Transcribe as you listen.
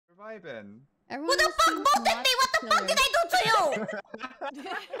vibing. Who the fuck voted me? What the fuck did I do to you?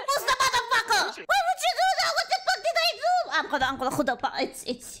 Who's the motherfucker? Why would you do that? What the fuck did I do? I'm gonna who the fuck?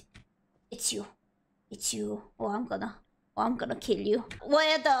 It's you. It's you. Oh, I'm gonna kill you.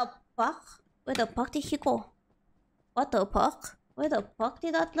 Where the fuck? Where the fuck did he go? What the fuck? Where the fuck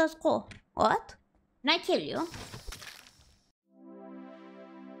did Atlas go? What? Can I kill you?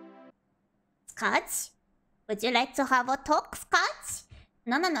 Skadj? Would you like to have a talk, Skadj?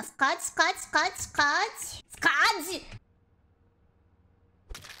 No, Skadj. Skadj!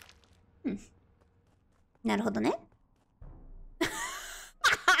 なるほどね。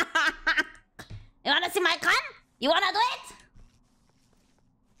You wanna see my gun? You wanna do it?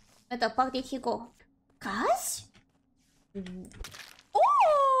 Where the fuck did he go? Skadj?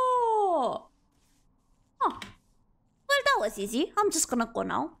 Oh! Well, that was easy. I'm just gonna go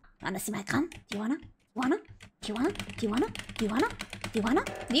now. Wanna see my gun? Do you wanna?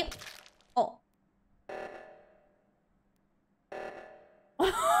 Oh.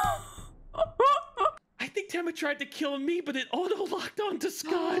 I think Tenma tried to kill me, but it auto-locked onto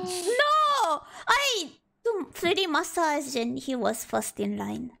Skadj. No! I do 3D massage and he was first in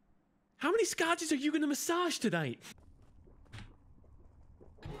line. How many Skadjes are you gonna massage tonight?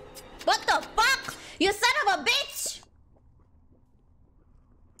 What the fuck? You son of a bitch!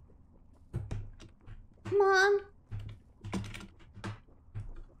 Come on.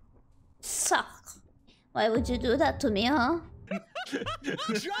 Suck. Why would you do that to me, huh?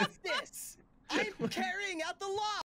 Justice! I'm carrying out the law!